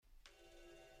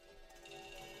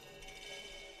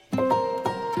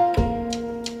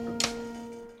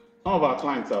Some of our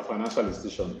clients are financial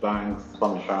institutions, banks,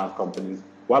 some insurance companies,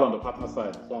 while on the partner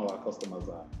side, some of our customers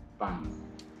are banks.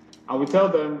 And we tell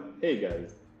them, hey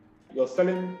guys, you're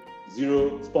selling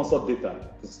zero sponsored data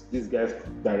to these guys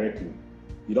directly.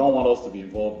 You don't want us to be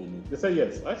involved in it. They say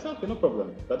yes. I say, okay, no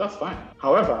problem. That's fine.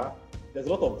 However, there's a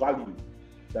lot of value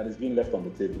that is being left on the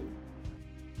table.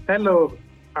 Hello,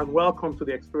 and welcome to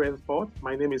the Experience Pod.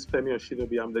 My name is Femi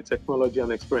Oshinobi. I'm the Technology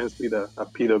and Experience Leader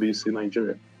at PwC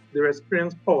Nigeria. The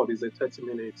Experience Pod is a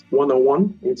 30-minute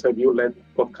one-on-one interview-led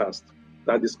podcast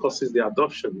that discusses the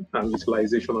adoption and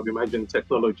utilization of emerging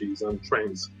technologies and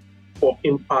trends for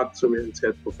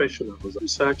impact-oriented professionals,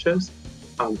 researchers,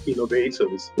 and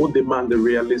innovators who demand a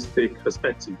realistic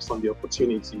perspectives on the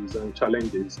opportunities and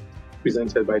challenges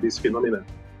presented by this phenomenon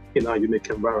in our unique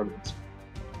environment.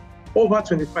 Over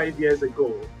 25 years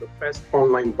ago, the first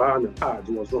online banner ad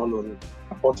was run on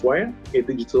Hotwire, a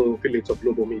digital affiliate of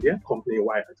Global Media company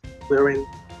Wired. Wherein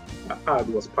the ad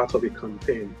was part of a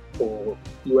campaign for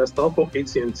US telco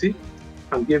AT&T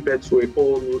and gave birth to a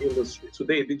whole new industry.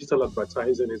 Today, digital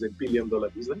advertising is a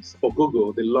billion-dollar business. For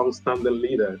Google, the long-standing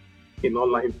leader in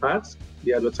online ads,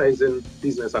 the advertising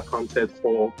business accounted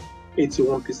for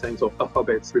 81% of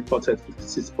Alphabet's reported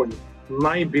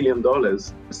 $56.9 billion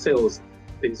sales.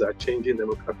 Things are changing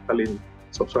demographically in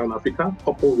sub-Saharan Africa,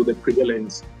 coupled with the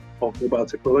prevalence of mobile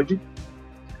technology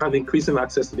and increasing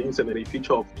access to the internet. A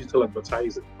feature of digital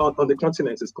advertising on the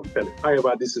continent is compelling.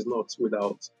 However, this is not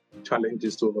without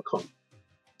challenges to overcome.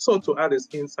 So to add his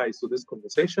insights to this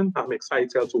conversation, I'm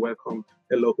excited to welcome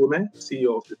Elo Ume,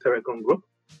 CEO of the Teragon Group,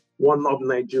 one of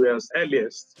Nigeria's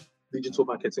earliest digital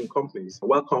marketing companies.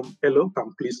 Welcome, Elo.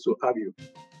 I'm pleased to have you.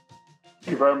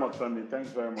 Thank you very much, Femi. Thanks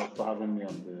very much for having me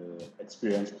on the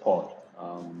Experience Pod.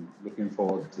 Looking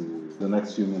forward to the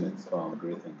next few minutes.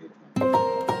 Great engagement.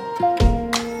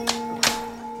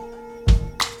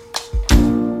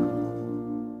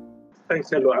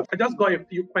 Thanks, Elo. I just got a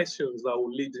few questions that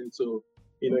will lead into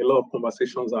a lot of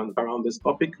conversations around this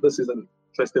topic. This is an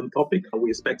interesting topic. We're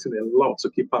expecting a lot to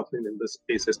keep happening in this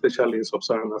space, especially in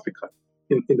sub-Saharan Africa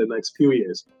in the next few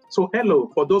years. So,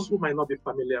 Elo, for those who might not be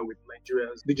familiar with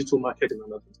Nigeria's digital marketing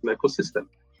and ecosystem,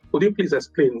 could you please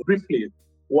explain briefly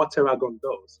what Teragon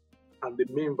does and the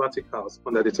main verticals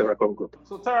under the Teragon Group?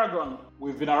 So Teragon,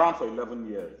 we've been around for 11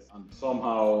 years and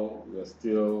somehow we're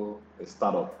still a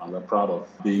startup and we're proud of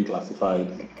being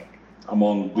classified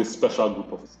among this special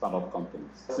group of startup companies.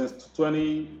 Since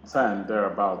 2010,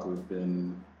 thereabout, we've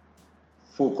been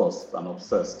focused and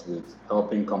obsessed with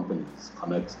helping companies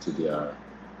connect to their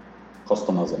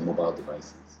customers on mobile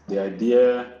devices. The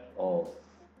idea of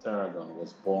Teragon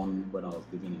was born when I was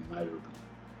living in Nairobi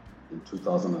in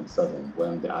 2007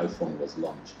 when the iPhone was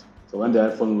launched. So when the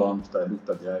iPhone launched, I looked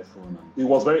at the iPhone and it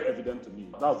was very evident to me.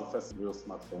 That was the first real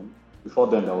smartphone. Before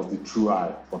then, there was the True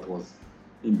Eye, what was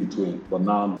in between. But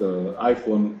now the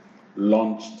iPhone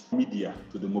launched media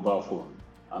to the mobile phone.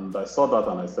 And I saw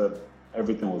that and I said,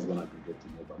 everything was going to aggregate to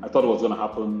mobile. I thought it was going to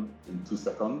happen in 2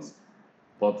 seconds,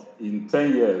 but in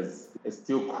 10 years, it's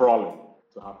still crawling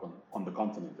to happen on the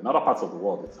continent. In other parts of the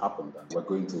world, it's happened, and we're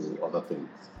going to other things.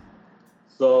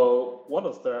 So what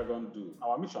does Teragon do?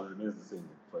 Our mission remains the same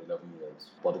for 11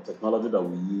 years, but the technology that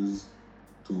we use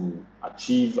to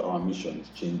achieve our mission is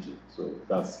changing. So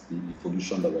that's the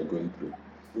evolution that we're going through.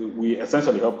 We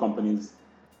essentially help companies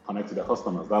connect to their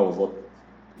customers. That was what,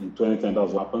 in 2010, that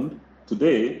was what happened.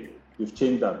 Today, we've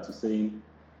changed that to saying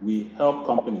we help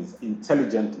companies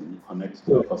intelligently connect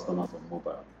to their customers on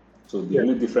mobile. So the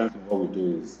only difference in what we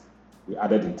do is we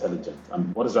added intelligence.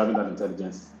 And what is driving that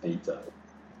intelligence is data.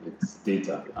 It's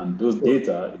data. And those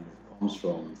data comes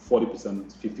from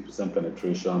 40%, 50%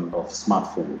 penetration of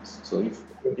smartphones. So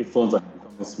if phones are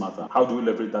becoming smarter, how do we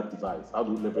leverage that device? How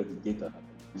do we leverage the data?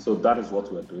 So that is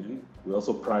what we're doing. We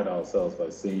also pride ourselves by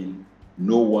saying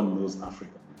no one knows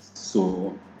Africans.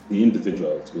 So the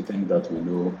individuals, we think that we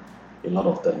know a lot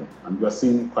of them. And we're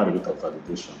seeing quite a bit of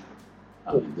validation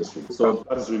in this region. So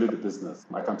that is really the business.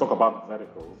 I can talk about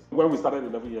verticals. When we started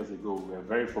 11 years ago, we were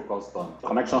very focused on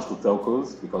connections to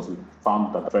telcos because we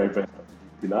found that very, very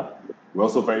strategic pillar. We're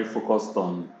also very focused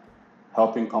on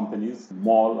helping companies,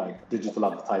 more like digital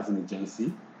advertising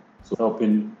agency. So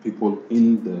helping people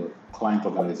in the client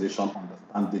organization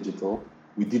understand digital.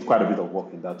 We did quite a bit of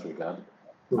work in that regard.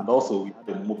 And also we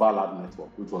had a mobile ad network,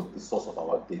 which was the source of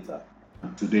our data.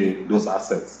 And today, those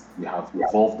assets, we have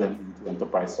evolved them into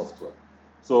enterprise software.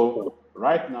 So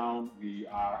right now, we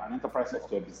are an enterprise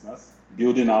software business,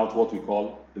 building out what we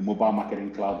call the mobile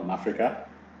marketing cloud in Africa.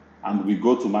 And we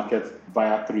go to market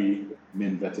via 3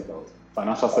 main verticals.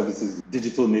 financial services,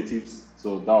 digital natives.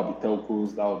 So that would be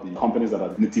telcos, that would be companies that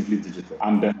are natively digital.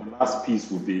 And then the last piece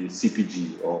would be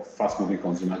CPG, or fast-moving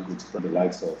consumer goods, from the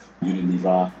likes of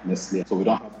Unilever, Nestle. So we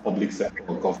don't have public sector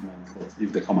or government, but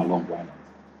if they come along, why not?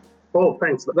 Oh,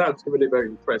 thanks. That's really very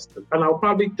interesting. And I'll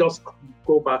probably just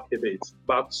go back a bit,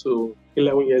 back to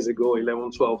 11 years ago,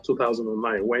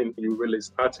 2009, when you really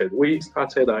started. We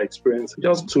started our experience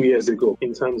just 2 years ago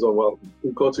in terms of,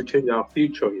 we've got to change our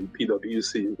future in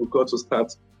PwC. We've got to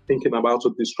start thinking about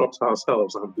to disrupt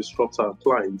ourselves and disrupt our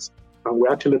clients. And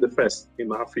we're actually the first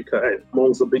in Africa and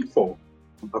amongst the big four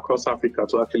across Africa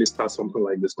to actually start something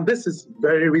like this. This is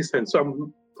very recent. So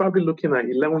I'm probably looking at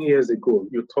 11 years ago,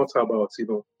 you thought about,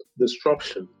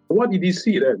 disruption. What did you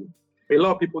see then? A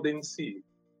lot of people didn't see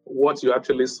what you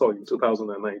actually saw in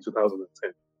 2009,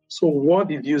 2010. So what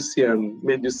did you see and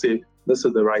made you say, this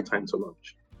is the right time to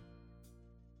launch?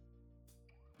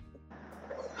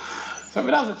 So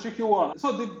that was a tricky one.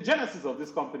 So the genesis of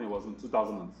this company was in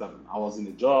 2007. I was in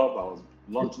a job, I was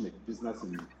launching a business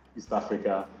in East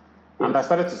Africa, and I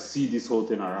started to see this whole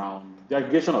thing around the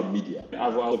aggregation of media. I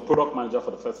was a product manager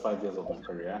for the first 5 years of my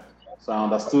career. So I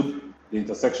understood the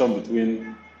intersection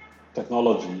between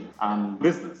technology and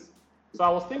business. So I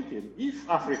was thinking, if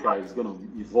Africa is going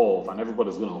to evolve and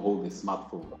everybody's going to hold a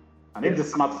smartphone, and if the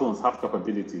smartphones have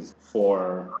capabilities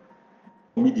for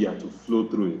media to flow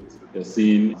through it, you're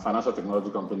seeing financial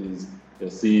technology companies, you're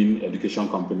seeing education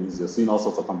companies, you're seeing all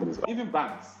sorts of companies, even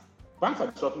banks. Banks are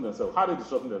disrupting themselves. How are they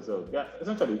disrupting themselves?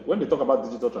 Essentially, when they talk about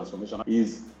digital transformation,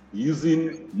 is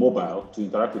using mobile to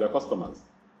interact with their customers.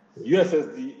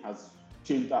 USSD has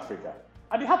changed Africa.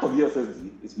 At the heart of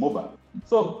USSD is mobile.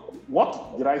 So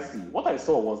what did I see? What I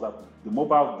saw was that the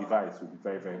mobile device would be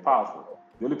very, very powerful.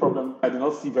 The only problem I did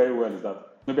not see very well is that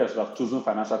maybe I should have chosen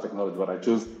financial technology, but I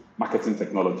chose marketing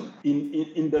technology.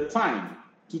 In the time,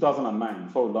 2009,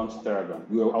 before we launched Teragon,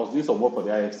 I was doing some work for the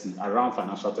IFC around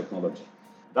financial technology.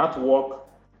 That work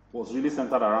was really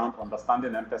centered around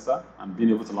understanding M-Pesa and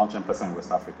being able to launch M-Pesa in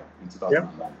West Africa in 2009.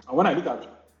 Yep. And when I look at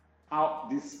how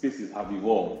these spaces have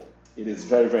evolved, it is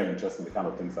very, very interesting, the kind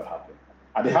of things that happen.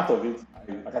 At the heart of it,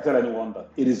 I can tell anyone that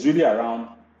it is really around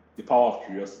the power of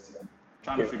curiosity.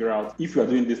 Trying to figure out, if you are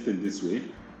doing this thing this way,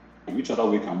 in which other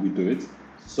way can we do it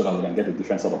so that we can get a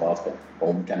different sort of outcome,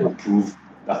 or we can improve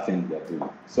that thing we are doing.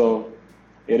 So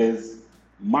it is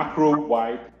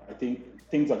macro-wide. I think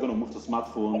things are going to move to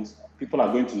smartphones. People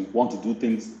are going to want to do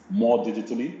things more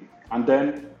digitally. And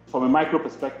then from a micro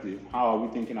perspective, how are we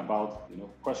thinking about,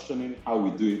 questioning how we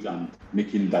do it and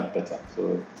making that better?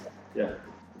 So, yeah.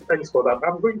 Thanks for that.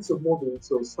 I'm going to move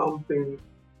into something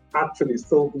actually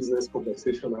still business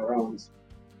conversation around,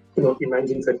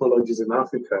 emerging technologies in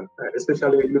Africa,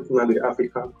 especially looking at the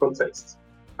African context.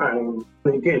 And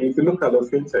again, if you look at the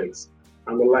fintechs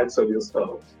and the likes of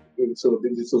yourself into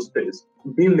digital space,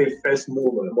 being a first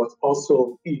mover, but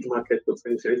also huge market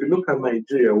potential. If you look at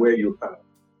Nigeria, where you are,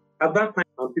 at that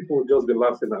time, people would just be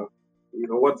laughing at,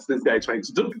 what's this guy trying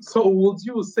to do? So would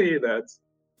you say that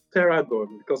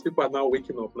Teragon, because people are now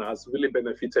waking up now, has really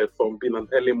benefited from being an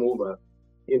early mover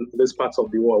in this part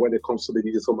of the world when it comes to the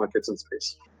digital marketing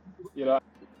space?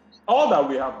 All that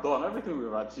we have done, everything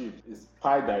we've achieved is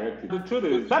tied directly. The truth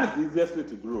is, that is the easiest way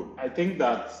to grow. I think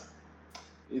that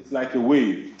it's like a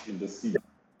wave in the sea.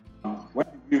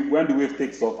 When the wave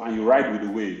takes off and you ride with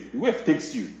the wave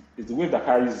takes you. It's the wave that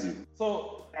carries you.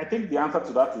 So I think the answer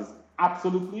to that is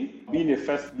absolutely. Being a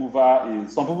first mover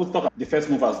is, some people talk the first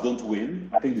movers don't win.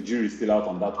 I think the jury is still out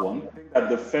on that one. I think that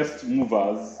the first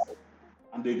movers,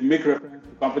 and they make reference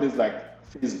to companies like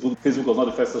Facebook. Facebook was not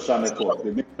the first social network.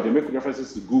 They make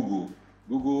references to Google.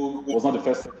 Google was not the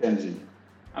first search engine.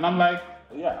 And I'm like,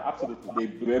 yeah, absolutely.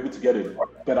 They were able to get a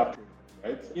better product,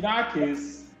 right? In our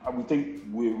case, we think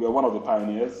we're one of the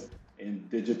pioneers in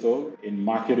digital, in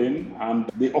marketing, and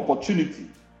the opportunity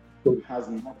has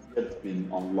not yet been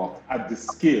unlocked at the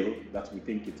scale that we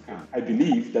think it can. I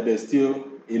believe that there's still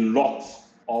a lot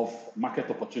of market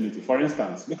opportunity. For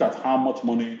instance, look at how much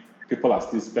money people are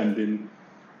still spending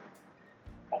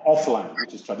offline,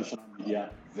 which is traditional media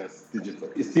versus digital.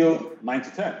 It's still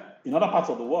 9-10. In other parts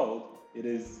of the world, it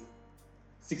is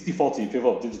 60-40 in favor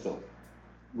of digital.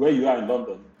 Where you are in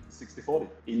London, 60-40.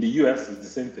 In the US, it's the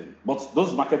same thing. But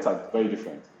those markets are very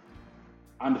different.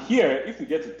 And here, if we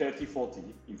get to 30-40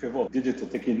 in favor of digital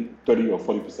taking 30 or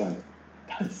 40%,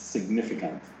 that's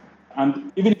significant.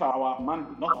 And even if not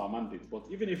our mandate, but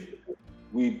even if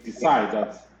we decide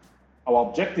that our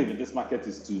objective in this market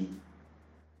is to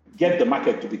get the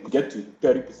market to get to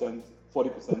 30%,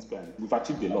 40% spend, we've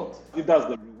achieved a lot. If that's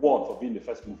the reward for being the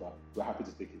first mover, we're happy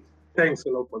to take it. Thanks a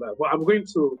lot for that. Well, I'm going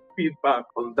to feedback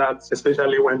on that,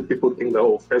 especially when people think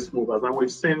they're first movers. And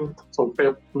we've seen some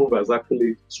first movers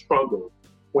actually struggle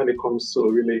when it comes to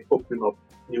really opening up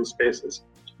new spaces.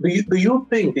 Do you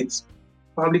think it's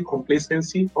probably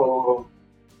complacency, or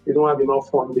you don't have enough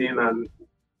funding, and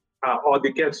or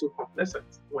they get too complacent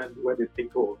when they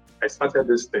think, oh, I started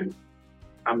this thing,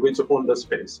 I'm going to own the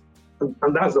space.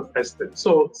 And that's the first thing.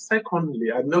 So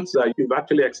secondly, I noticed that you've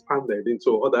actually expanded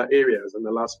into other areas in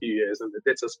the last few years in the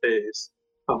data space,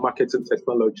 marketing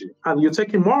technology, and you're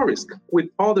taking more risk. With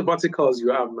all the verticals you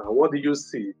have now, what do you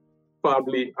see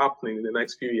probably happening in the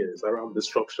next few years around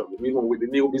disruption, even with the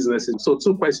new businesses? So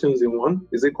 2 questions in one.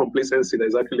 Is it complacency that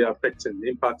is actually affecting the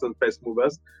impact on first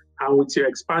movers? And with your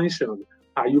expansion,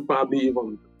 are you probably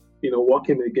even,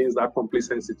 working against that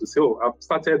complacency to say, oh, I've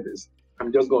started this,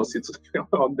 I'm just going to sit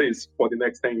on this for the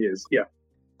next 10 years? Yeah.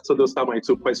 So those are my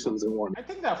 2 questions in one. I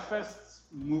think that first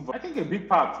move, I think a big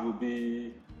part will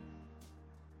be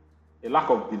a lack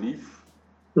of belief,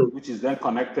 which is then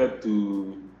connected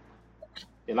to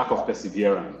a lack of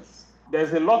perseverance.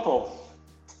 There's a lot of,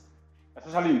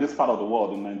 especially in this part of the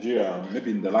world, in Nigeria,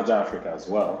 maybe in the larger Africa as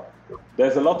well,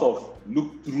 there's a lot of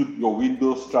look through your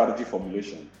window strategy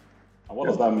formulation. And what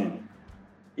does that mean?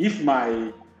 If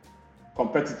my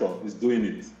competitor is doing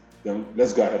it, then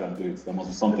let's go ahead and do it. There must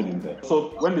be something in there.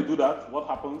 So when they do that, what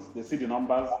happens? They see the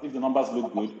numbers. If the numbers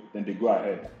look good, then they go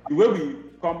ahead. The way we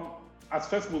come as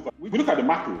first mover, we look at the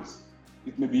macros.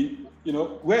 It may be,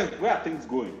 where are things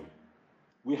going?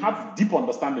 We have deep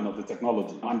understanding of the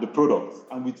technology and the products,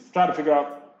 and we try to figure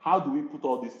out how do we put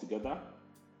all this together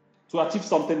to achieve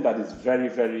something that is very,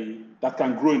 very, that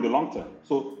can grow in the long term.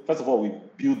 So first of all, we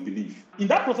build belief. In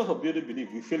that process of building belief,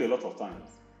 we fail a lot of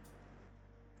times.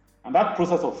 And that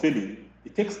process of failing,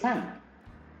 it takes time.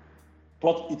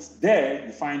 But it's there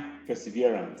you find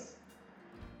perseverance.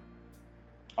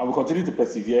 And we continue to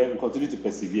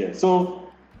persevere, So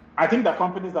I think that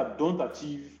companies that don't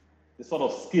achieve the sort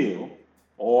of scale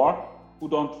or who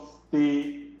don't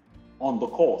stay on the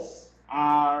course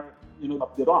are, they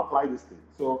don't apply this thing.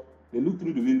 So they look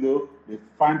through the window, they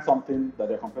find something that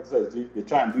their competitor is doing, they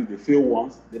try and do it, they fail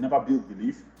once, they never build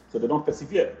belief, so they don't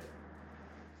persevere.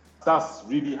 That's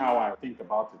really how I think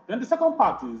about it. Then the second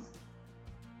part is,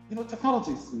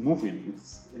 technology is moving.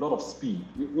 It's a lot of speed.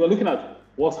 We're looking at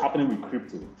what's happening with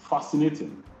crypto.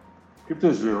 Fascinating. Crypto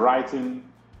is rewriting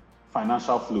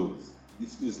financial flows.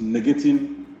 It's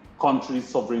negating countries'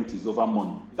 sovereignties over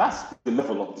money. That's the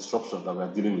level of disruption that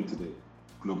we're dealing with today,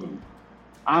 globally.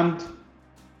 And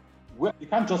you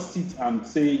can't just sit and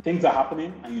say things are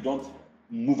happening and you don't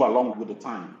move along with the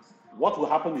times. What will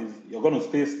happen is you're going to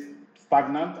stay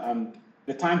stagnant and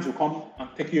the times will come and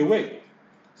take you away.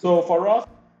 So for us,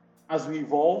 as we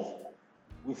evolve,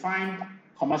 we find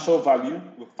commercial value,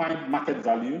 we find market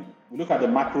value, we look at the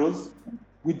macros,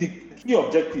 with the key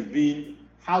objective being,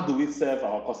 how do we serve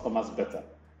our customers better?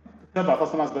 To serve our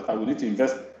customers better, we need to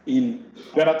invest in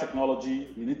better technology,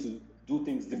 we need to do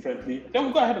things differently, then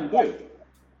we'll go ahead and do it.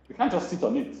 We can't just sit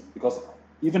on it, because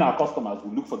even our customers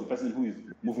will look for the person who is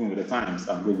moving with the times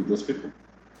and go with those people.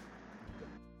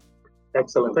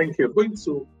 Excellent, thank you. Going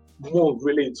to move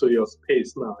really into your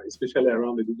space now, especially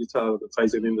around the digital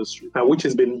advertising industry, which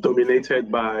has been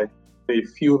dominated by a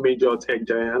few major tech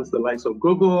giants, the likes of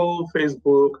Google,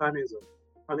 Facebook, Amazon,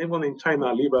 and even in China,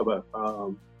 Alibaba.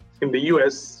 In the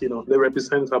US, they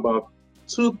represent about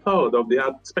 2/3 of the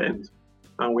ad spend,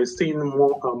 and we're seeing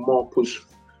more and more push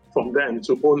from them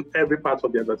to own every part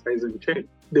of the advertising chain.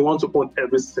 They want to own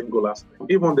every single aspect.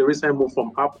 Even the recent move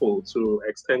from Apple to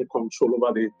extend control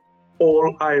over the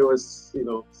all iOS,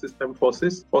 system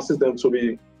forces them to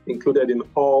be included in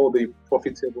all the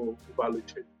profitable value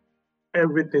chain.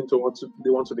 Everything they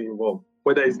want to be involved,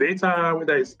 whether it's data,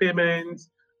 whether it's payments,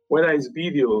 whether it's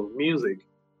video, music.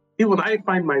 Even I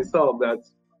find myself that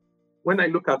when I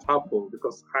look at Apple,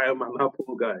 because I am an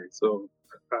Apple guy, so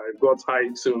I've got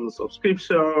iTunes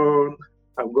subscription,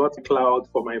 I've got cloud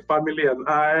for my family and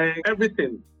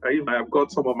everything. I've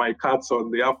got some of my cards on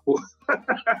the Apple.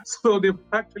 So they've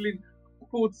actually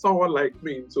put someone like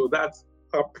me into that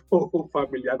Apple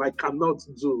family, and I cannot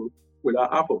do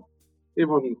without Apple.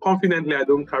 Even confidently, I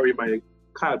don't carry my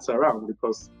cards around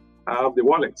because I have the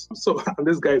wallet. So and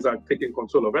these guys are taking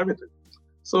control of everything.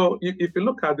 So if you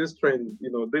look at this trend,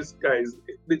 these guys,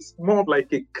 it's more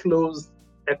like a closed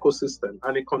ecosystem,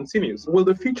 and it continues. Will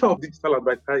the future of digital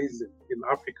advertising in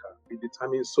Africa be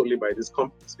determined solely by these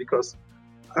companies? Because,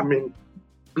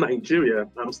 Nigeria,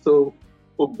 I'm still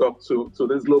hooked up to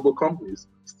these global companies,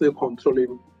 still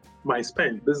controlling my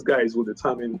spend. These guys will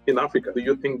determine in Africa. Do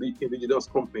you think the indigenous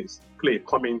companies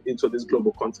coming into this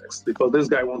global context? Because this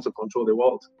guy wants to control the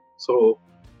world. So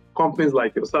companies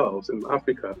like yourselves in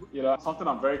Africa. Something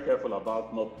I'm very careful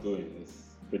about not doing is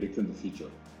predicting the future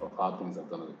of how things are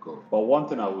going to go. But one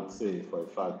thing I would say for a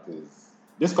fact is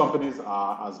these companies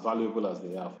are as valuable as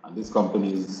they are, and these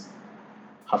companies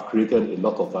have created a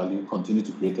lot of value, continue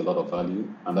to create a lot of value,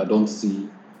 and I don't see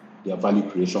their value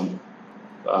creation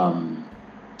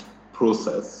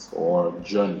process or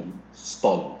journey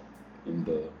stalling in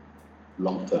the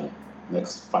long term,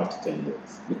 next 5 to 10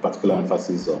 years, with particular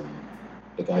emphasis on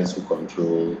the guys who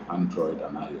control Android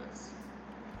and iOS,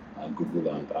 and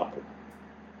Google and Apple.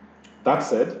 That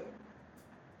said,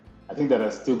 I think there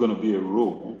is still going to be a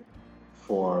role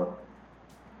for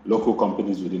local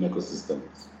companies within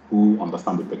ecosystems who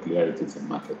understand the peculiarities in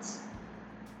markets.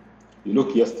 You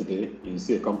look yesterday, you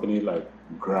see a company like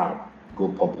Grab go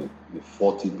public with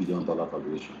 $40 billion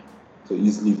valuation. So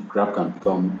easily Grab can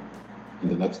become, in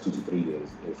the next 2 to 3 years,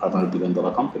 a $500 billion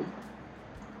company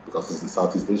because it's in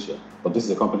Southeast Asia. But this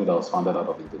is a company that was founded out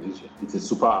of Indonesia. It's a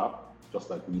super app, just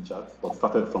like WeChat, but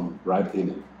started from ride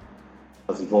hailing.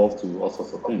 Has evolved to all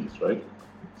sorts of things, right?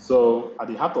 So at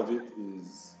the heart of it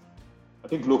is, I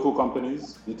think local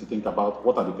companies need to think about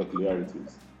what are the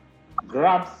peculiarities.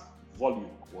 Grab's volume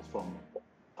was from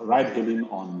ride-hailing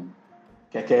on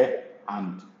Keke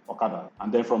and Okada.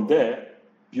 And then from there,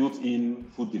 built in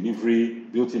food delivery,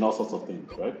 built in all sorts of things,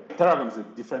 right? Terragon is a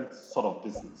different sort of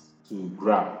business to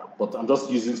Grab, but I'm just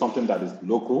using something that is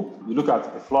local. You look at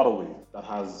a Flutterwave that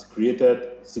has created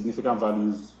significant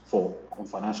values on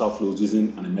financial flows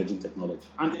using an emerging technology.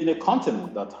 And in a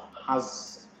continent that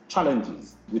has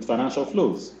challenges with financial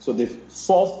flows. So they've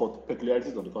solved for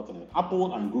peculiarities of the continent.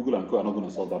 Apple and Google and Co are not going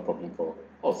to solve that problem for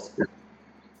us.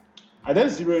 I then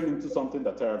zeroed into something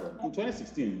that Terragon. In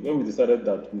 2016, when we decided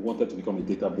that we wanted to become a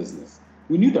data business,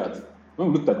 we knew that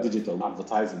when we looked at digital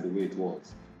advertising the way it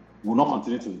was, we will not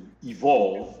continue to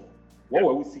evolve. What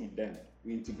were we seeing then?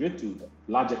 We integrate to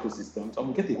large ecosystems and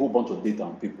we get a whole bunch of data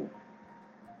on people.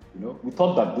 We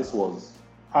thought that this was,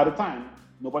 at the time,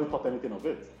 nobody thought anything of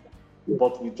it.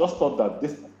 But we just thought that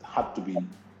this had to be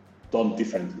done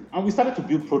differently. And we started to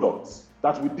build products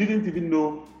that we didn't even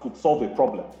know could solve a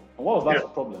problem. And what was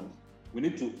that problem? We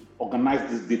need to organize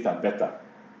this data better.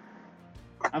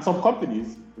 And some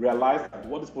companies realized that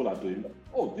what these people are doing,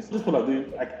 these people are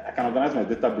doing, I can organize my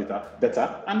data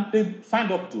better. And they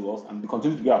signed up to us and they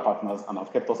continue to be our partners and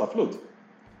have kept us afloat.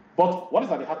 But what is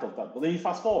at the heart of that? But then you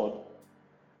fast forward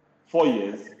 4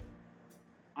 years,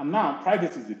 and now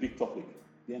privacy is a big topic.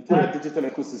 The entire digital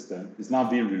ecosystem is now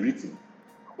being rewritten.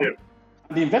 And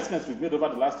the investments we've made over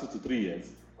the last 2 to 3 years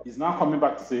is now coming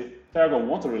back to say, Terragon, we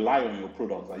want to rely on your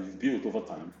products that you've built over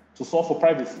time to solve for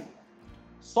privacy.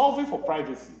 Solving for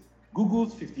privacy,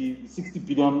 Google's 60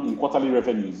 billion in quarterly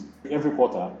revenues every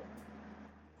quarter,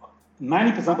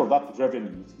 90% of that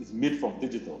revenue is made from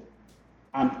digital.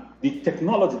 And the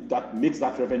technology that makes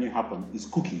that revenue happen is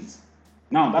cookies.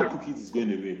 Now that cookies is going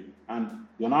away, and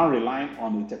you're now relying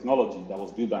on a technology that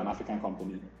was built by an African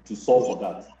company to solve for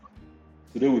that.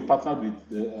 Today we partnered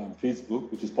with Facebook,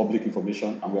 which is public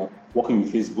information, and we are working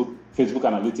with Facebook. Facebook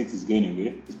Analytics is going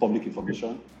away, it's public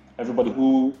information. Everybody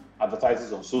who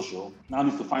advertises on social now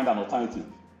needs to find an alternative.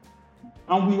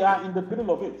 And we are in the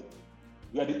middle of it.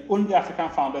 We are the only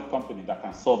African-founded company that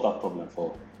can solve that problem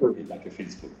for like a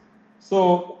Facebook.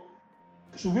 So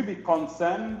should we be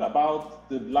concerned about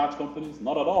the large companies?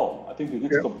 Not at all. I think we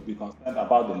need to be concerned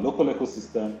about the local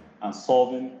ecosystem and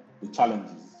solving the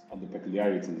challenges and the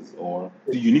peculiarities or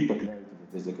the unique peculiarities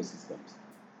of those ecosystems.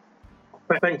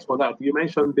 Thanks for that. You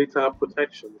mentioned data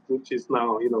protection, which is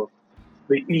now,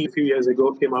 the EU a few years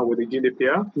ago came out with the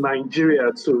GDPR.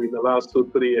 Nigeria too, in the last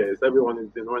 2-3 years, everyone has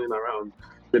been running around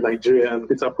the Nigerian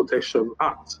Data Protection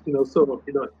Act. A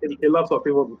lot of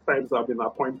people times have been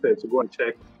appointed to go and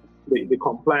check the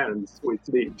compliance with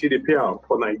the GDPR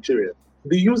for Nigeria.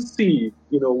 Do you see,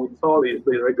 with all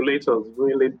the regulators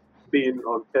really being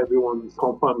on everyone's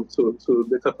conform to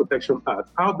Data Protection Act,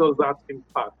 how does that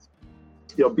impact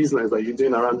your business that you're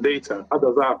doing around data? How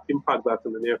does that impact that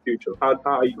in the near future? How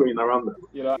are you going around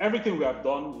that? Everything we have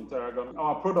done in Terragon,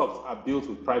 our products are built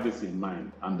with privacy in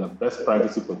mind and the best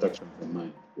privacy protection in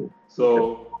mind.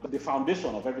 So the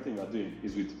foundation of everything we are doing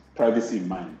is with privacy in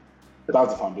mind.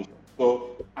 That's the foundation.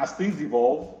 So as things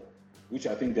evolve, which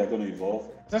I think they're going to evolve,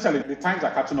 essentially the times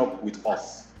are catching up with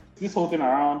us. This whole thing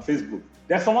around Facebook,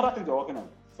 there's some other things they're working on,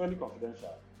 fairly confidential.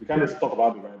 We can't just talk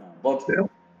about it right now. But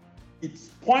it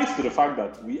points to the fact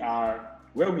that we are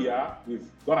where we are, we've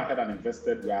gone ahead and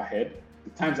invested, we are ahead. The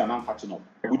times are now catching up.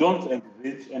 We don't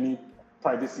envisage any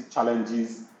privacy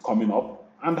challenges coming up.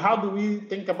 And how do we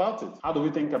think about it? How do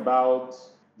we think about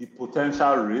the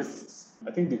potential risks?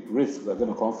 I think the risks are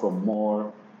going to come from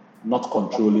more not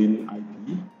controlling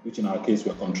IP, which in our case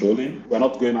we're controlling. We're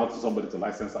not going out to somebody to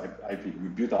license IP. We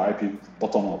built our IP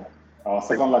bottom up. Our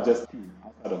second largest team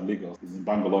outside of Lagos is in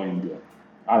Bangalore, India.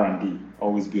 R&D,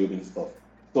 always building stuff.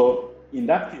 So in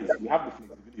that case, we have the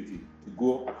flexibility to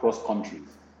go across countries.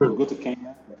 We go to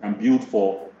Kenya and build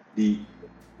for the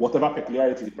whatever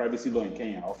peculiarity the privacy law in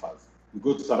Kenya offers. We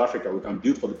go to South Africa, we can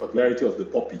build for the peculiarity of the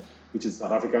POPI, which is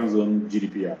South African zone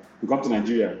GDPR. We come to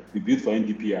Nigeria, we build for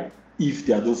NDPR, if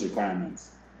there are those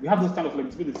requirements. We have those kind of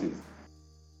flexibilities.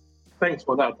 Thanks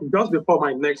for that. Just before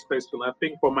my next question, I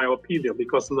think for my opinion,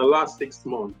 because in the last 6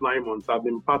 months, 9 months, I've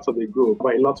been part of a group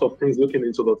by lots of things looking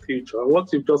into the future. And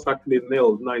what you've just actually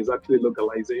nailed now is actually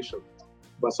localization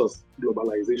versus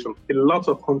globalization. A lot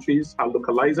of countries are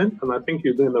localizing, and I think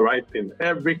you're doing the right thing.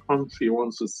 Every country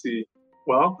wants to see,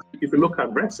 well, if you look at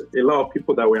Brexit, a lot of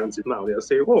people that were anti now, they'll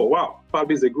say, oh, wow,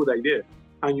 probably is a good idea.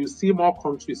 And you see more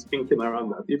countries thinking around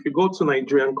that. If you go to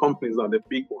Nigerian companies that are the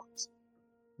big ones,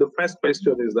 the first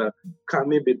question is that,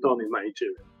 can it be done in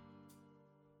Nigeria?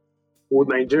 Will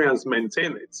Nigerians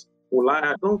maintain it? Will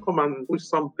I don't come and push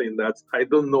something that I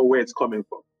don't know where it's coming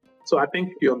from? So I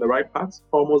think you're on the right path,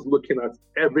 almost looking at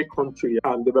every country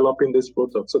and developing this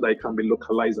product so that it can be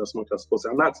localized as much as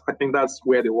possible. And I think that's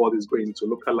where the world is going to,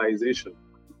 localization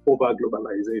over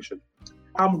globalization.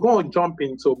 I'm going to jump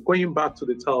into going back to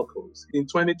the telcos. In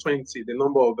 2020, the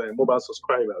number of mobile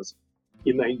subscribers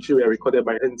in Nigeria recorded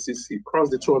by NCC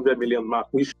crossed the 200 million mark,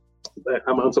 which is the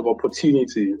amount of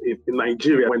opportunity in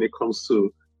Nigeria when it comes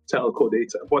to telco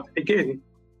data. But again,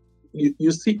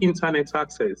 you see internet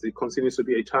access, it continues to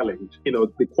be a challenge.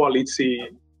 The quality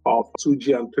of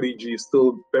 2G and 3G is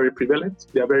still very prevalent.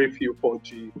 There are very few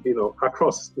 4G,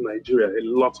 across Nigeria. A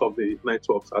lot of the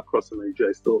networks across Nigeria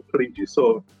is still 3G.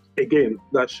 So again,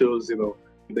 that shows,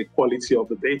 the quality of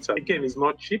the data. Again, it's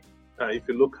not cheap. If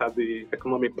you look at the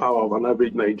economic power of an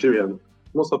average Nigerian,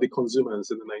 most of the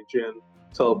consumers in the Nigerian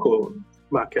telco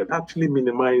market actually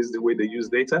minimize the way they use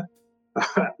data.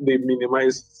 They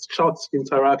minimize short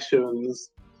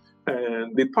interactions,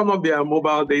 and they turn off their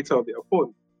mobile data on their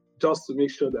phone just to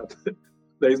make sure that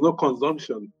there is no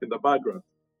consumption in the background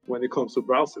when it comes to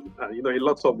browsing. And a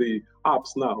lot of the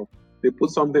apps now, they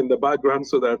put something in the background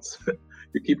so that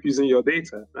you keep using your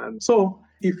data. And so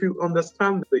if you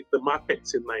understand the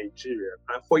markets in Nigeria,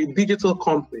 and for a digital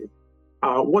company,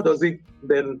 what does it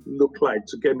then look like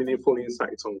to get meaningful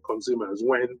insights on consumers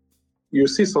when you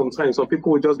see sometimes some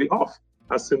people will just be off,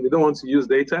 as in they don't want to use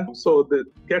data. So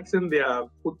getting their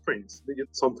footprints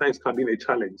sometimes can be a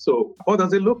challenge. So what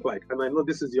does it look like? And I know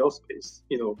this is your space,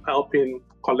 helping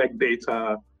collect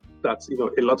data that,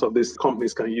 a lot of these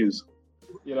companies can use.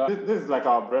 This is like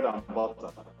our bread and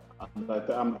butter. And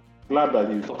I'm glad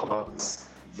that you talk about this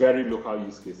very local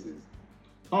use cases.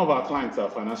 Some of our clients are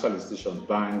financial institutions,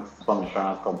 banks, some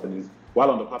insurance companies,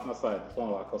 while on the partner side, some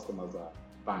of our customers are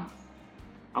banks.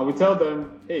 And we tell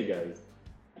them, hey guys,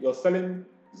 you're selling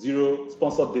zero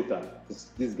sponsored data to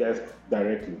these guys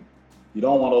directly. You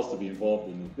don't want us to be involved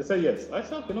in it. They say yes. I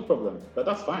say, okay, no problem, but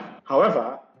that's fine.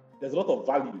 However, there's a lot of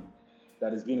value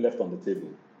that is being left on the table.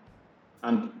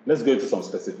 And let's go into some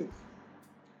specifics.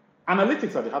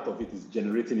 Analytics at the heart of it is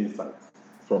generating insights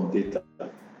from data.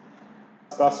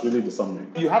 That's really the summary.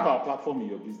 You have our platform in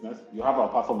your business, you have our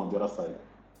platform on the other side.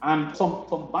 And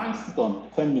some banks sit on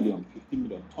 10 million, 15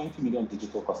 million, 20 million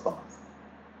digital customers.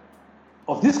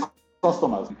 Of these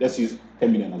customers, let's use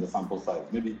 10 million as a sample size.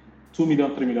 Maybe 2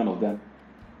 million, 3 million of them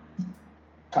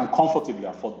can comfortably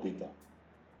afford data.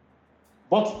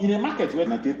 But in a market where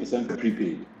 98%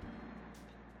 prepaid,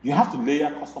 you have to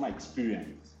layer customer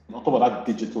experience on top of that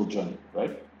digital journey,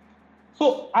 right?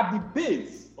 So at the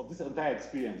base of this entire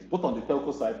experience, both on the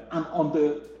telco side and on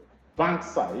the bank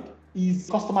side, is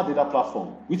customer data platform,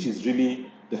 which is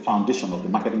really the foundation of the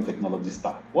marketing technology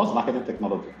stack. What's marketing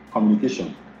technology?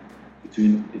 Communication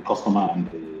between the customer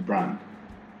and the brand.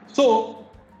 So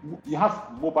you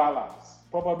have mobile apps,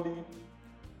 probably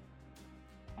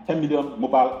 10 million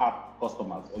mobile app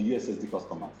customers or USSD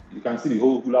customers. You can see the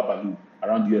whole hula baloo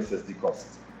around USSD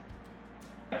costs.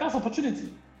 That's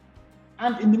opportunity.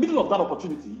 And in the middle of that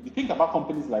opportunity, you think about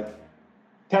companies like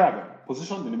Teragon,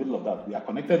 positioned in the middle of that. We are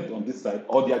connected on this side,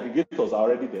 or the aggregators are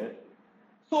already there.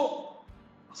 So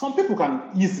some people can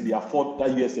easily afford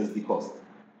that USSD cost.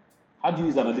 How do you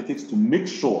use analytics to make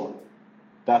sure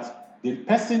that the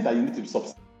person that you need to be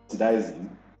subsidizing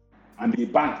and the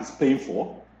bank is paying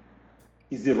for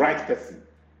is the right person?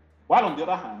 While on the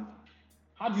other hand,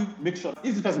 how do you make sure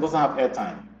if the person doesn't have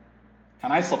airtime,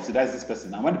 can I subsidize this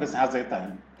person? And when the person has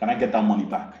airtime, can I get that money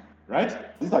back?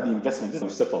 Right? These are the investments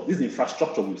we've set up. This is the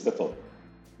infrastructure we've set up.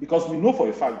 Because we know for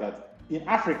a fact that in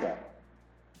Africa,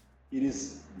 it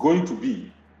is going to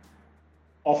be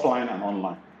offline and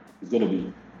online. It's going to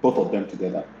be both of them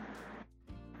together.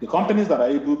 The companies that are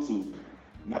able to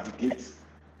navigate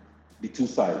the two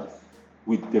sides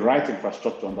with the right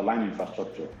infrastructure, underlying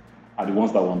infrastructure, are the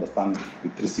ones that will understand the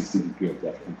 360 degree of the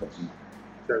African consumer.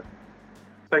 Sure.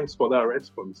 Thanks for that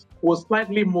response. We'll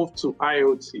slightly move to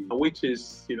IoT, which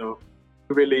is,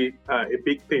 really a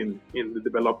big thing in the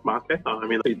developed market.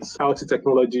 It's IoT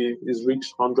technology is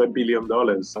reached $100 billion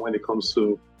when it comes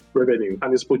to revenue,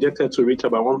 and it's projected to reach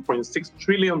about $1.6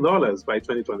 trillion by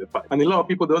 2025. And a lot of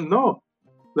people don't know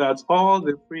that all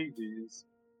the fridges,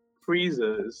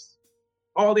 freezers,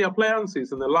 all the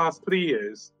appliances in the last 3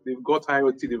 years, they've got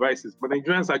IoT devices, but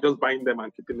Nigerians are just buying them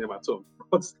and keeping them at home.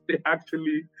 But they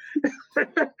actually,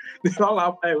 they all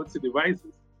have IoT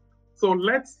devices. So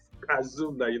let's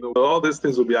assume that, all these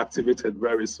things will be activated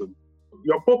very soon.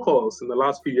 Your focus in the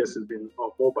last few years has been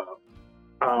on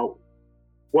mobile.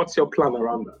 What's your plan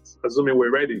around that? Assuming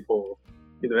we're ready for,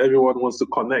 everyone wants to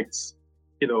connect,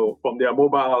 from their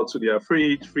mobile to their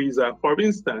fridge, freezer. For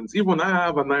instance, even I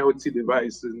have an IoT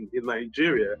device in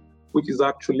Nigeria, which is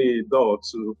actually a door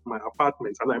to my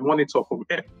apartment, and I monitor from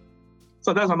here.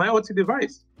 So that's an IoT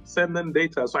device sending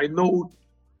data. So I know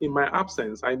in my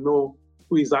absence, I know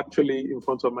who is actually in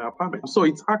front of my apartment. So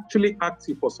it's actually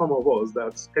active for some of us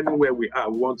that anywhere we are,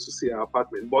 we want to see our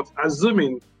apartment. But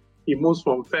assuming it moves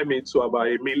from Femi to about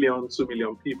 1 million, 2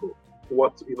 million people,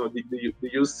 what, do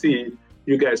you see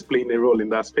you guys playing a role in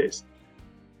that space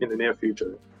in the near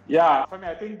future? Yeah, Femi,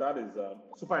 I think that is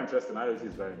super interesting. IoT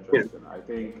is very interesting. Yeah. I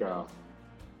think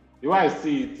the way I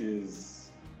see it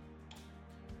is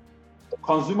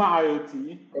consumer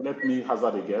IoT, let me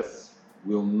hazard a guess,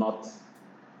 will not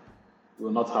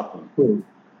happen.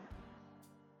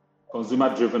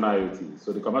 Consumer-driven IoT.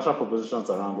 So the commercial propositions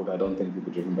around it, I don't think will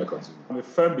be driven by consumers. I'm a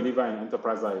firm believer in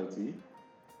enterprise IoT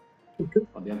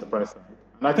on the enterprise side.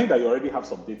 And I think that you already have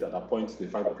some data that points to the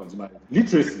fact that consumer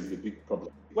literacy is a big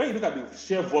problem. When you look at the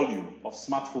sheer volume of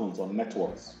smartphones on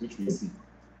networks, which we see,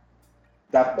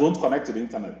 that don't connect to the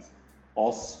internet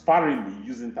or sparingly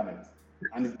use internet,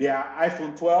 and they are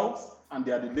iPhone 12s and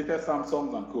they are the latest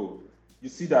Samsungs and co., you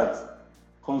see that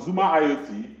consumer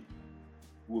IoT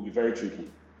will be very tricky.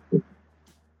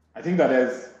 I think that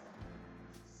there's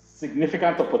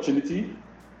significant opportunity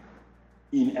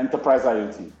in enterprise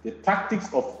IoT. The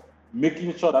tactics of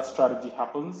making sure that strategy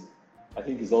happens, I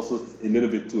think is also a little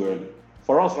bit too early.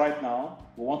 For us right now,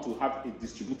 we want to have a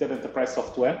distributed enterprise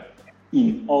software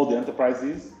in all the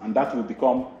enterprises, and those will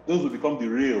become the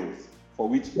rails for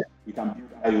which we can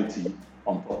build IoT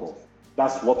on top of.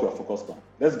 That's what we're focused on.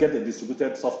 Let's get the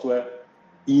distributed software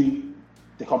in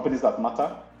the companies that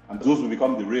matter, and those will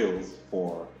become the rails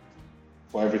for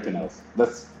everything else.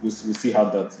 We'll see how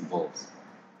that evolves.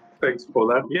 Thanks for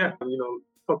that. Yeah,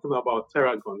 talking about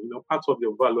Terragon, part of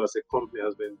your value as a company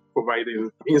has been providing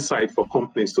insight for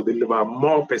companies to deliver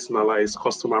more personalized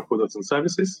customer products and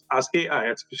services as AI,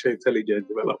 artificial intelligence,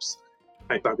 develops,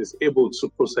 and that is able to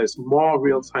process more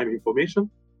real-time information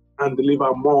and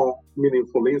deliver more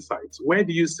meaningful insights. Where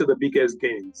do you see the biggest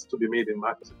gains to be made in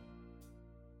marketing?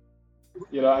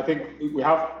 I think we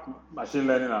have machine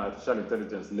learning and artificial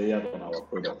intelligence layered on our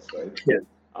products, right? Yeah.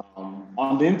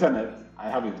 On the internet, I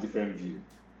have a different view.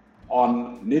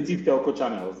 On native telco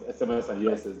channels, SMS and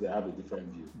USS, they have a different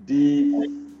view.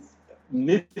 The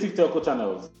native telco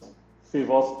channels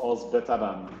favors us better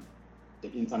than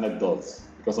the internet does,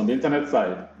 because on the internet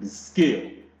side, the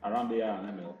scale around AI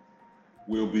and ML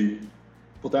will be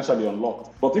potentially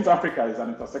unlocked. But if Africa is an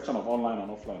intersection of online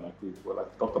and offline, like we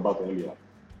talked about earlier,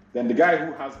 then the guy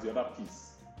who has the other piece,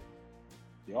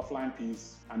 the offline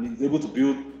piece, and is able to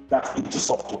build that into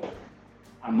software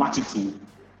and match it to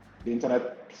the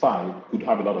internet side could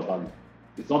have a lot of value.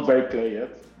 It's not very clear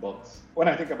yet, but when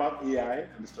I think about AI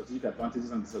and the strategic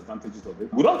advantages and disadvantages of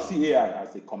it, we don't see AI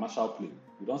as a commercial play.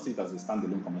 We don't see it as a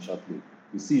standalone commercial play.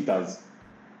 We see it as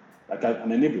like an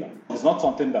enabler. It's not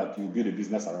something that you build a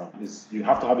business around. You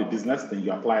have to have a business, then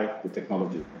you apply the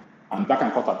technology. And that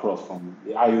can cut across from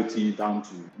the IoT down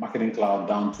to marketing cloud,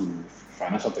 down to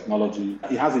financial technology.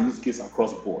 It has a use case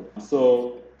across board.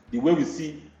 So the way we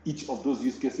see each of those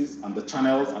use cases and the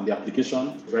channels and the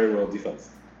application very well differs.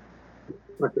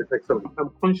 Okay, excellent. I'm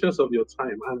conscious of your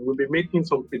time, and we'll be making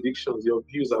some predictions, your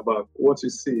views about what you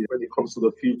see when it comes to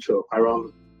the future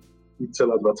around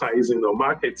retail advertising or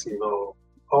marketing or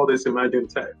all this emerging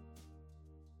tech.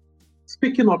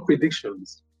 Speaking of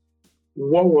predictions,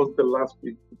 what was the last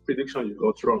prediction you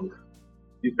got wrong,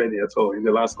 if any at all, in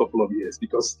the last couple of years?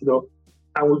 Because,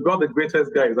 and we've got the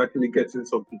greatest guys actually getting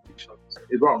some predictions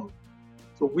wrong.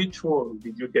 So which one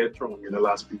did you get wrong in the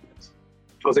last few years?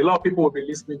 Because a lot of people will be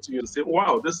listening to you and say,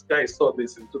 wow, this guy saw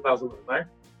this in 2009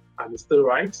 and it's still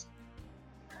right.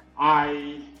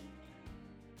 I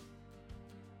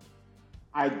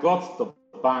got the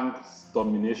bank's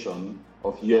domination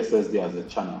of USSD as a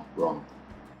channel wrong.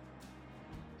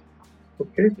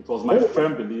 Okay. It was my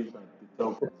firm belief that the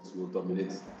telcos will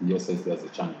dominate the USSD as a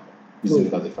channel, using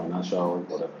it as a financial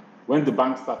whatever. When the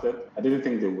bank started, I didn't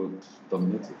think they would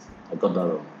dominate it. I got that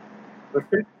wrong.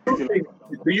 Okay.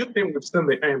 Do you think we've seen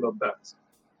the end of that?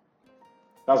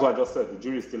 That's what I just said. The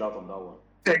jury is still out on that one.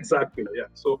 Exactly. Yeah.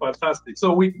 So fantastic.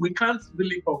 So we can't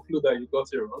really conclude that you got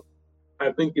it wrong.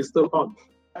 I think it's still on.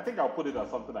 I think I'll put it as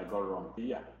something I got wrong.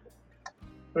 Yeah.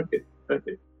 Okay.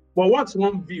 Well, what's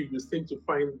one view you seem to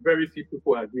find very few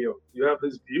people agree on? You have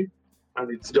this view, and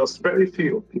it's just very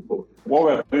few people. What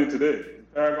we're doing today,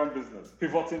 Paragon Business,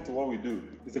 pivoting to what we do,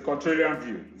 is a contrarian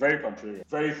view, very contrarian.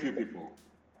 Very few people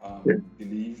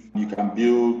believe you can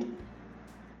build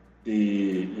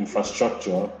the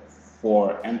infrastructure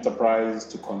for enterprise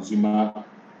to consumer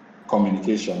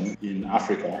communication in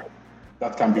Africa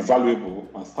that can be valuable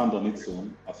and stand on its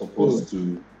own, as opposed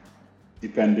to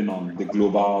depending on the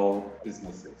global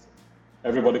businesses.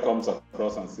 Everybody comes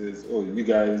across and says, oh, you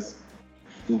guys,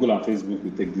 Google and Facebook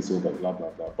will take this over, blah, blah,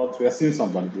 blah. But we are seeing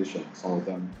some validation, some of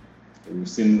them. We've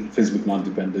seen Facebook now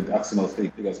dependent, asking us,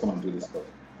 hey, you guys come and do this stuff.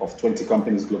 Of 20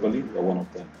 companies globally, we're one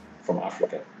of them from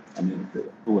Africa. I mean,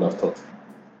 who would have thought?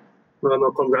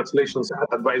 No, congratulations.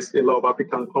 I advise a lot of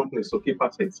African companies to keep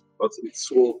at it, but it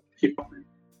will keep happening.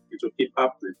 It will keep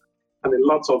happening. And a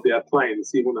lot of their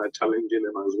clients even are challenging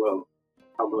them as well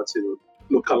about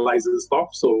localizing stuff.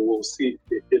 So we'll see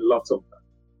a lot of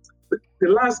that. The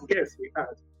last guest we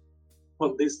had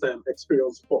on this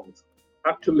experience point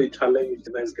actually challenged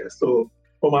the next guest. So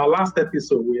from our last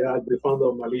episode, we had the founder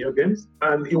of Malio Games,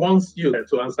 and he wants you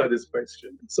to answer this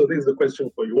question. So this is the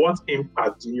question for you. What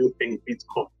impact do you think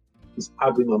Bitcoin is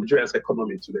having on Nigeria's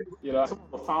economy today? Some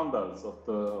of the founders of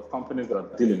the companies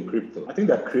that deal in crypto, I think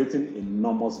they're creating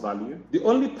enormous value. The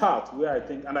only part where I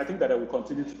think that they will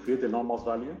continue to create enormous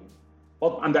value,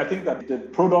 and I think that the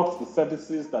products, the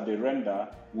services that they render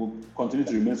will continue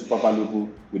to remain super valuable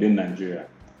within Nigeria.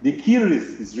 The key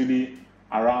risk is really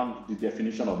around the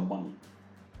definition of money.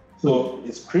 So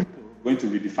is crypto going to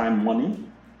redefine money?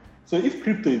 So if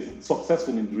crypto is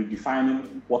successful in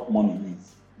redefining what money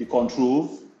is,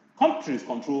 countries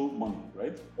control money,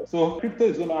 right? So crypto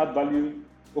is going to add value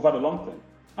over the long term.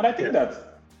 And I think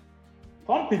that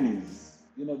companies,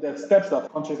 there are steps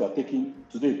that countries are taking.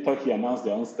 Today, Turkey announced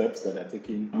their own steps that they're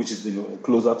taking, which is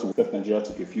closer to what Nigeria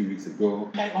took a few weeks ago.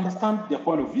 I understand their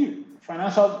point of view.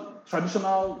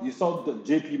 Traditional, you saw the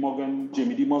JP Morgan,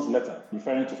 Jamie Dimon's letter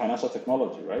referring to financial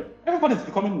technology, right? Everybody's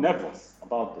becoming nervous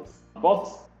about this. But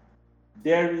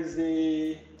there is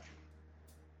in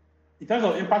terms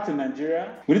of impact in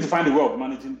Nigeria, we need to find a way of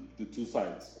managing the two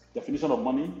sides, definition of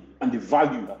money and the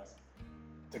value that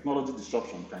technology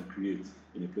disruption can create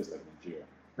in a place like Nigeria.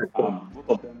 Both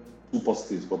of them two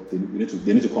positives, but they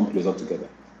need to come closer together.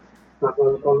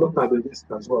 I'll look at the risk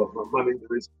as well, manage the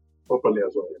risk properly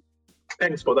as well.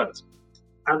 Thanks for that.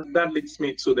 And that leads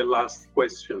me to the last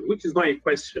question, which is not a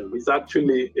question. It's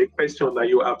actually a question that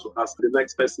you have to ask the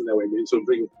next person that we're going to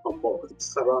bring on board.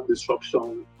 It's around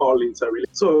disruption, all interrelated.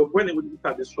 So when we look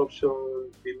at disruption,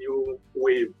 the new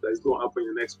wave that is going to happen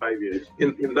in the next 5 years,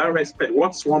 in that respect,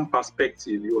 what's one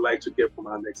perspective you would like to get from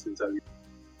our next interview?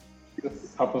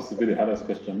 This happens to be the hardest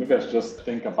question. Maybe I should just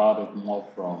think about it more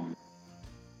from...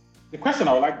 The question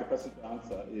I would like the person to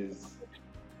answer is,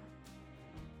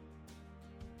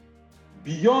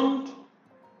 beyond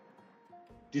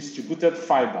distributed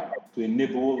fiber to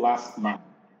enable last mile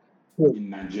in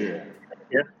Nigeria,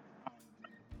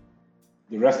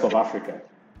 the rest of Africa,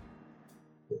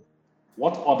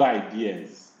 what other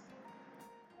ideas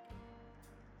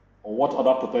or what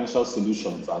other potential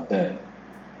solutions are there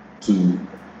to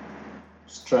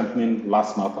strengthening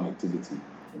last mile connectivity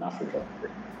in Africa?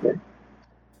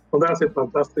 Well, that's a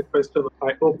fantastic question.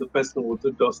 I hope the person will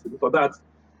do justice, because that's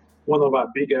one of our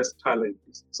biggest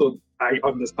challenges. So I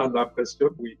understand that question.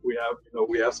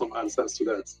 We have some answers to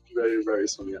that very, very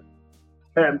soon.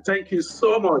 And thank you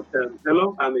so much.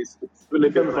 Hello, and it's really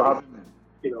good for having me.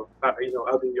 Having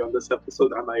you on this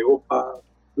episode. And I hope our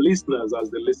listeners,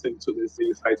 as they listen to this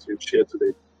insights we've shared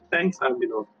today, thanks, and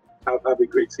have a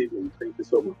great evening. Thank you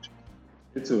so much.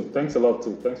 You too. Thanks a lot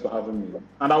too. Thanks for having me.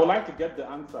 And I would like to get the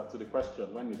answer to the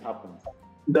question when it happens.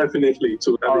 Definitely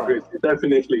too. That'd be great.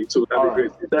 Definitely too. That'd be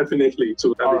great. Definitely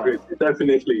too. That'd be great.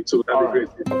 Definitely too. That'd be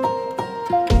great.